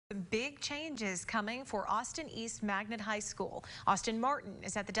big changes coming for Austin East Magnet High School. Austin Martin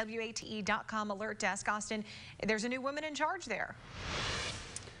is at the WATE.com alert desk. Austin, there's a new woman in charge there.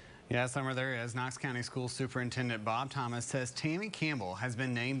 Yeah, Summer, there is. Knox County School Superintendent Bob Thomas says Tammy Campbell has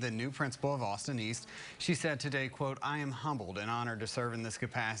been named the new principal of Austin East. She said today, quote, "I am humbled and honored to serve in this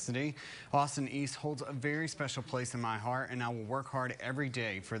capacity. Austin East holds a very special place in my heart, and I will work hard every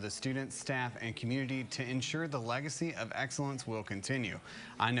day for the students, staff, and community to ensure the legacy of excellence will continue.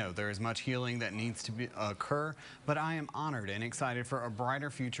 I know there is much healing that needs to occur, but I am honored and excited for a brighter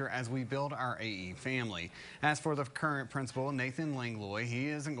future as we build our AE family." As for the current principal, Nathan Langlois, he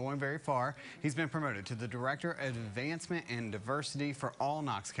isn't going very far. He's been promoted to the Director of Advancement and Diversity for all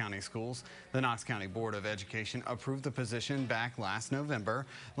Knox County schools. The Knox County Board of Education approved the position back last November.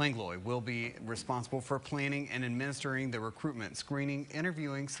 Langlois will be responsible for planning and administering the recruitment, screening,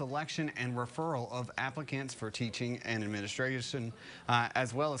 interviewing, selection, and referral of applicants for teaching and administration,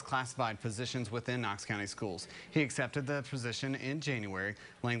 as well as classified positions within Knox County schools. He accepted the position in January.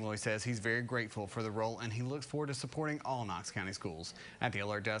 Langlois says he's very grateful for the role and he looks forward to supporting all Knox County schools. At the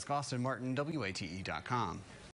alert desk, Austin Martin, WATE.com.